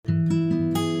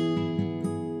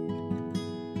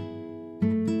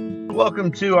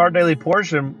Welcome to Our Daily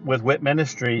Portion with WIT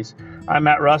Ministries. I'm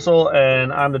Matt Russell,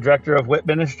 and I'm the director of WIT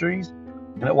Ministries.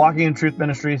 And at Walking in Truth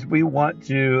Ministries, we want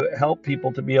to help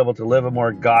people to be able to live a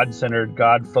more God-centered,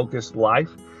 God-focused life,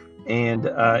 and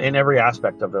in every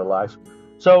aspect of their life.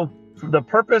 So the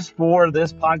purpose for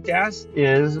this podcast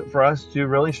is for us to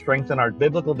really strengthen our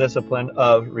biblical discipline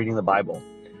of reading the Bible.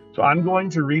 So I'm going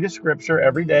to read a scripture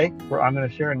every day where I'm going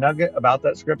to share a nugget about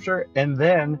that scripture, and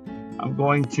then I'm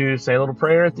going to say a little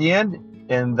prayer at the end,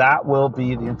 and that will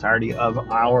be the entirety of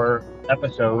our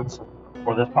episodes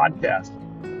for this podcast.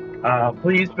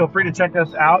 Please feel free to check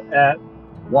us out at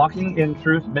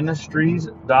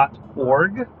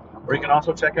walkingintruthministries.org, or you can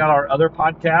also check out our other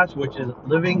podcast, which is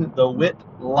Living the WIT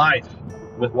Life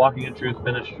with Walking in Truth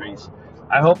Ministries.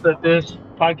 I hope that this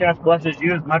podcast blesses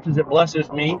you as much as it blesses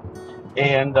me.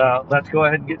 And let's go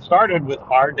ahead and get started with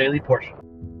our daily portion.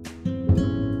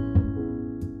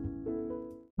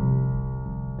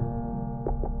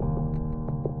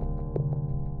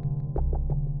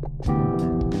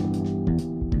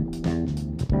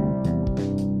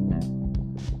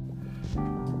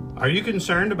 Are you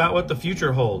concerned about what the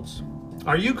future holds?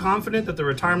 Are you confident that the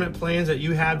retirement plans that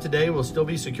you have today will still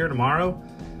be secure tomorrow?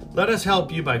 Let us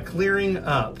help you by clearing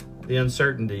up the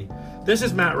uncertainty. This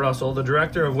is Matt Russell, the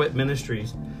director of WIT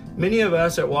Ministries. Many of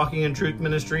us at Walking in Truth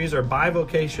Ministries are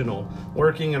bivocational,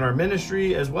 working in our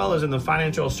ministry as well as in the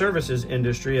financial services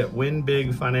industry at Win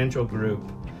Big Financial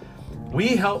Group. We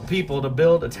help people to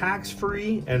build a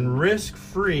tax-free and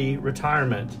risk-free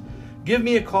retirement. Give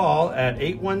me a call at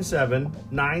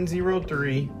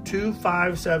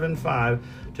 817-903-2575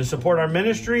 to support our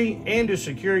ministry and to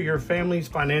secure your family's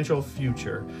financial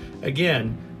future.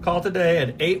 Again, call today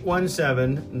at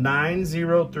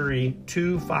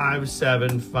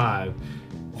 817-903-2575.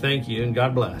 Thank you and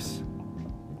God bless.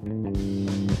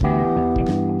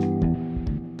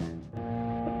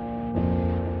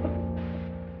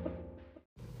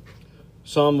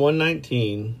 Psalm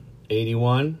 119,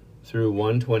 81 through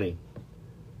 120.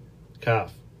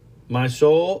 Kaf. My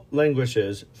soul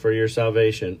languishes for your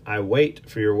salvation. I wait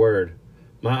for your word.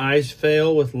 My eyes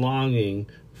fail with longing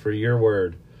for your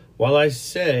word. While I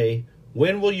say,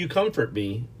 when will you comfort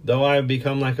me? Though I have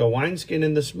become like a wineskin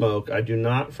in the smoke, I do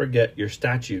not forget your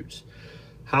statutes.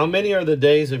 How many are the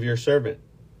days of your servant?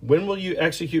 When will you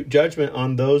execute judgment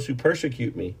on those who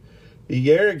persecute me?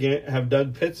 The arrogant have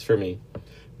dug pits for me,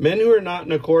 men who are not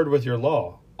in accord with your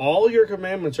law. All your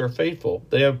commandments are faithful.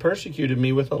 They have persecuted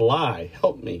me with a lie.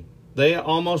 Help me. They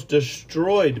almost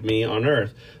destroyed me on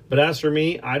earth. But as for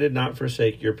me, I did not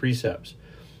forsake your precepts.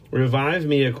 Revive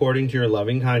me according to your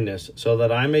loving kindness, so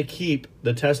that I may keep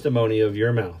the testimony of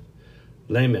your mouth.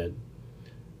 Lamed.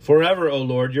 Forever, O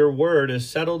Lord, your word is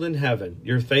settled in heaven.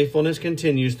 Your faithfulness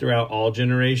continues throughout all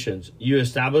generations. You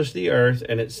establish the earth,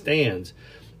 and it stands.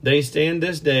 They stand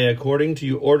this day according to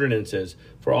your ordinances,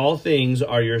 for all things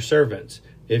are your servants.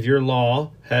 If your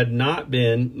law had not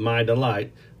been my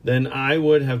delight, then I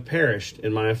would have perished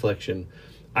in my affliction.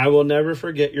 I will never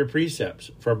forget your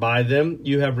precepts, for by them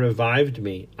you have revived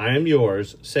me. I am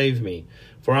yours, save me.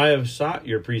 For I have sought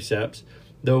your precepts.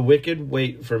 The wicked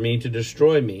wait for me to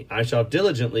destroy me. I shall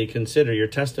diligently consider your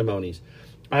testimonies.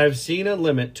 I have seen a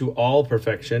limit to all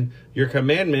perfection. Your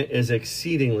commandment is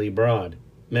exceedingly broad.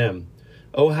 Mem.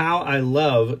 Oh, how I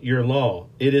love your law.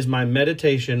 It is my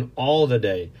meditation all the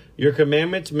day. Your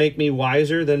commandments make me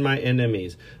wiser than my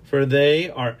enemies, for they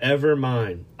are ever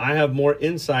mine. I have more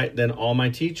insight than all my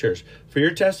teachers, for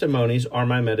your testimonies are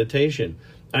my meditation.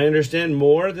 I understand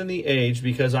more than the aged,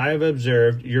 because I have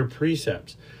observed your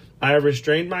precepts. I have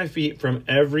restrained my feet from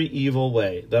every evil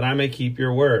way, that I may keep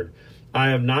your word.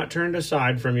 I have not turned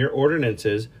aside from your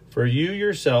ordinances, for you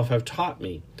yourself have taught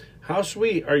me. How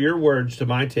sweet are your words to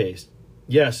my taste!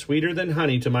 Yes, sweeter than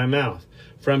honey to my mouth.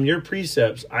 From your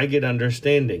precepts I get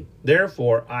understanding.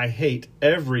 Therefore I hate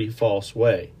every false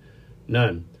way.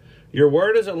 None. Your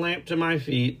word is a lamp to my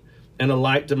feet and a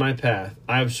light to my path.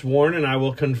 I have sworn, and I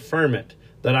will confirm it,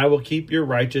 that I will keep your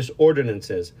righteous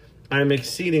ordinances. I am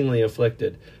exceedingly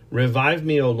afflicted. Revive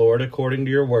me, O Lord, according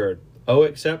to your word. O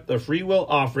accept the freewill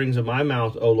offerings of my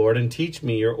mouth, O Lord, and teach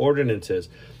me your ordinances.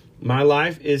 My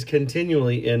life is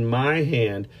continually in my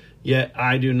hand, yet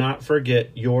I do not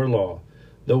forget your law.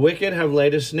 The wicked have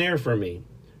laid a snare for me,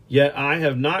 yet I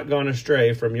have not gone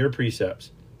astray from your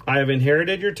precepts. I have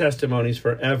inherited your testimonies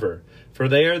forever, for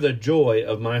they are the joy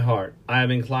of my heart. I have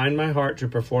inclined my heart to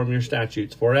perform your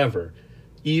statutes forever,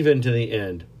 even to the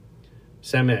end.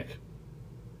 Samek.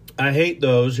 I hate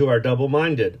those who are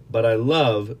double-minded, but I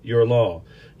love your law.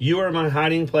 You are my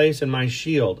hiding place and my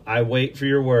shield. I wait for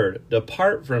your word.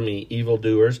 Depart from me,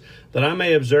 evildoers, that I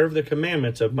may observe the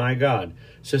commandments of my God.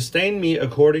 Sustain me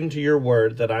according to your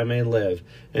word, that I may live.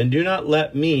 And do not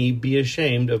let me be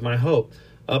ashamed of my hope.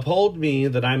 Uphold me,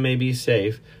 that I may be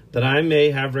safe, that I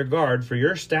may have regard for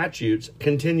your statutes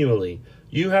continually.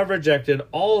 You have rejected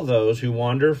all those who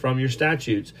wander from your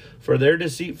statutes, for their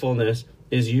deceitfulness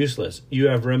is useless. You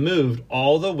have removed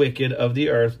all the wicked of the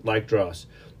earth like dross.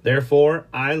 Therefore,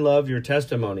 I love your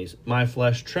testimonies. My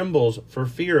flesh trembles for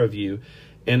fear of you,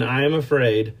 and I am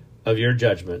afraid of your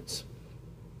judgments.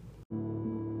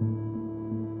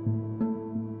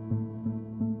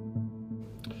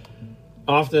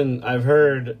 Often I've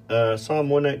heard Psalm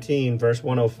 119, verse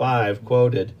 105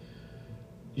 quoted,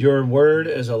 "Your word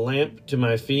is a lamp to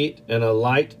my feet and a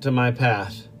light to my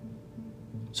path."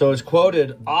 So it's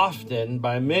quoted often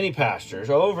by many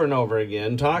pastors over and over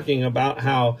again, talking about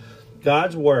how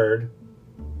God's word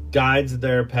guides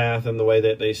their path and the way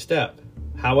that they step.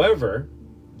 However,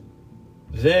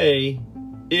 they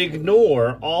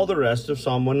ignore all the rest of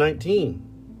Psalm 119.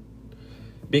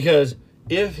 Because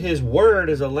if his word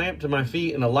is a lamp to my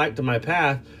feet and a light to my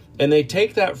path, and they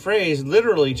take that phrase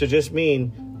literally to just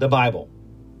mean the Bible.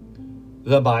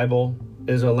 The Bible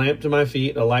is a lamp to my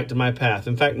feet and a light to my path.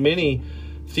 In fact, many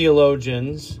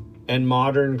theologians and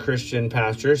modern Christian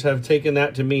pastors have taken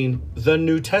that to mean the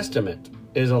New Testament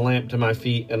is a lamp to my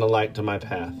feet and a light to my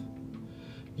path.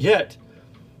 Yet,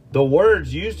 the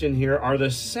words used in here are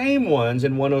the same ones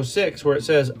in 106 where it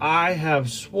says, I have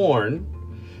sworn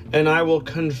and I will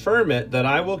confirm it that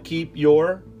I will keep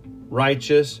your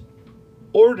righteous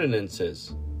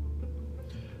ordinances.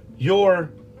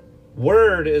 Your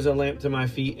word is a lamp to my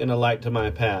feet and a light to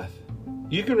my path.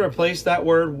 You can replace that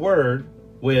word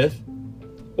with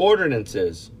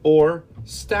ordinances or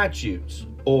statutes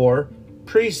or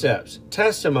precepts,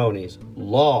 testimonies,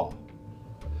 law.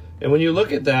 And when you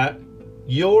look at that,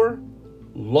 your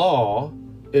law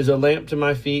is a lamp to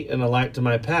my feet and a light to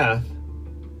my path.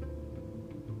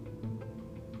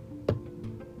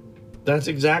 That's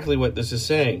exactly what this is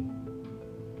saying.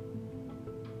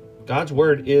 God's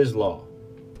word is law.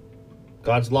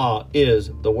 God's law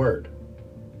is the word.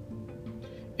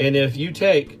 And if you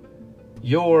take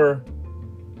your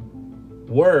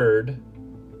word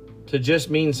to just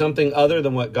mean something other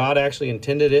than what God actually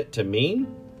intended it to mean,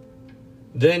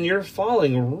 then you're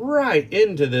falling right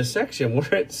into this section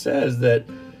where it says that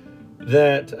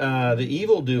the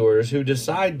evildoers who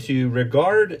decide to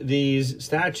regard these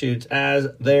statutes as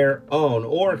their own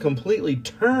or completely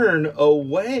turn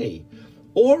away,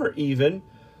 or even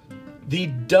the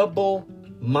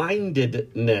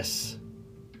double-mindedness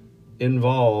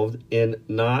involved in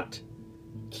not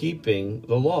keeping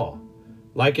the law.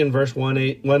 Like in verse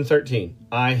 113,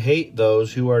 I hate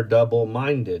those who are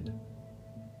double-minded,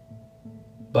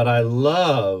 but I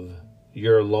love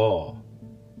your law.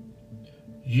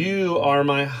 You are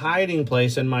my hiding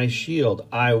place and my shield.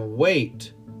 I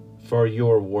wait for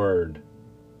your word.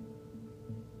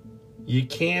 You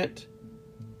can't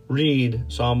read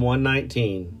Psalm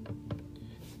 119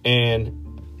 and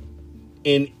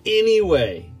in any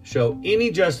way show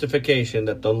any justification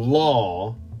that the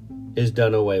law is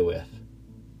done away with.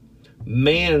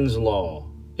 Man's law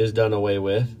is done away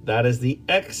with. That is the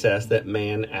excess that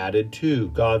man added to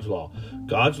God's law.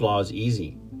 God's law is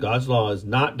easy. God's law is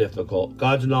not difficult.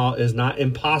 God's law is not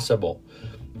impossible.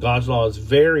 God's law is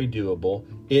very doable.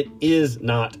 It is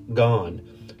not gone.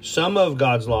 Some of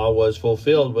God's law was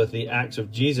fulfilled with the acts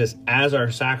of Jesus as our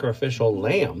sacrificial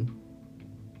lamb.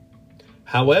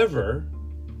 However,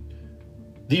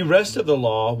 the rest of the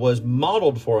law was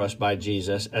modeled for us by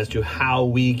Jesus as to how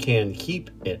we can keep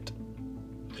it.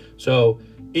 So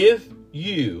if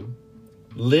you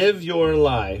live your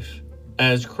life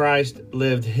as Christ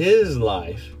lived his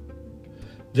life,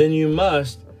 then you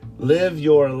must live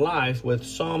your life with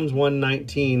Psalms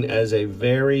 119 as a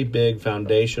very big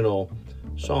foundational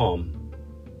psalm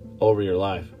over your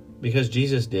life, because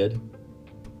Jesus did.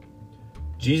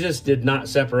 Jesus did not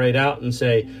separate out and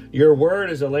say, your word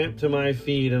is a lamp to my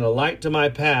feet and a light to my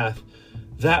path.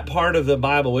 That part of the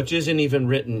Bible, which isn't even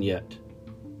written yet.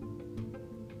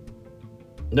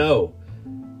 No,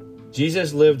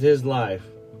 Jesus lived his life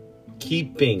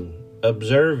keeping,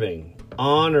 observing,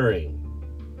 honoring,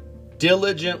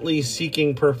 diligently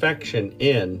seeking perfection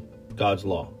in God's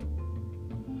law.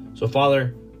 So,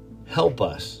 Father, help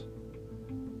us.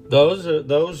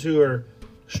 Those who are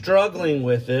struggling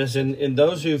with this and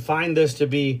those who find this to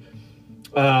be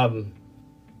a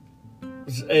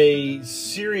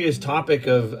serious topic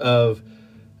of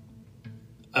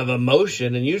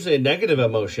emotion, and usually a negative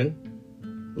emotion,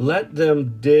 Let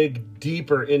them dig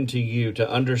deeper into you to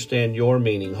understand your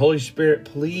meaning. Holy Spirit,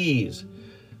 please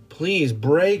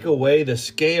break away the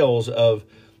scales of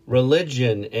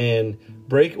religion and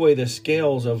break away the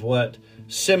scales of what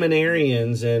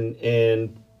seminarians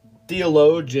and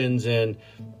theologians and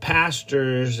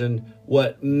pastors and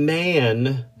what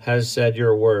man has said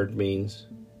your word means.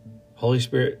 Holy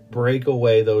Spirit, break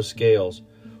away those scales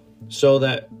so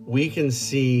that we can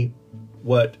see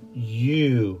what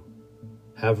you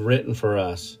have written for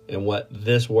us and what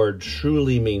this word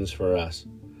truly means for us.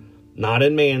 Not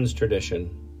in man's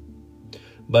tradition,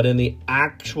 but in the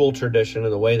actual tradition of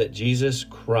the way that Jesus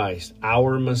Christ,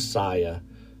 our Messiah,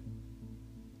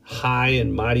 high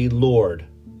and mighty Lord,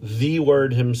 the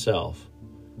Word himself,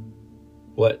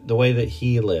 the way that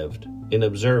he lived in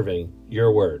observing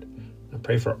your word. I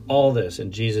pray for all this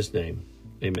in Jesus' name.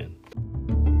 Amen.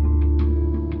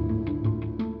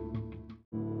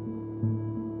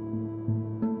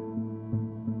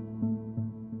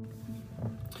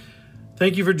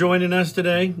 Thank you for joining us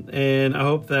today, and I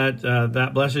hope that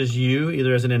that blesses you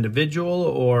either as an individual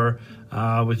or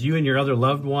with you and your other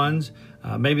loved ones.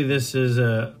 Maybe this is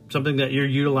something that you're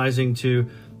utilizing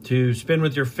to spend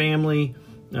with your family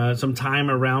some time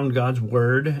around God's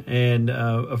Word, and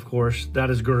of course,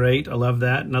 that is great. I love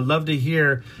that, and I'd love to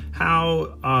hear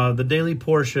how the Daily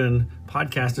Portion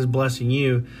podcast is blessing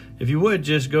you. If you would,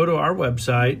 just go to our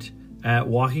website at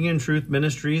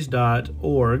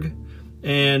walkingintruthministries.org.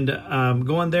 And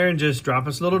go on there and just drop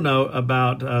us a little note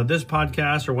about this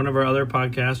podcast or one of our other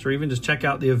podcasts, or even just check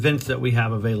out the events that we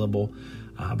have available.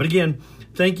 But again,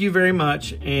 thank you very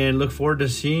much, and look forward to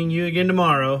seeing you again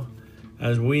tomorrow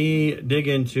as we dig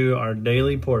into our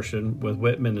daily portion with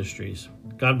WIT Ministries.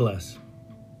 God bless.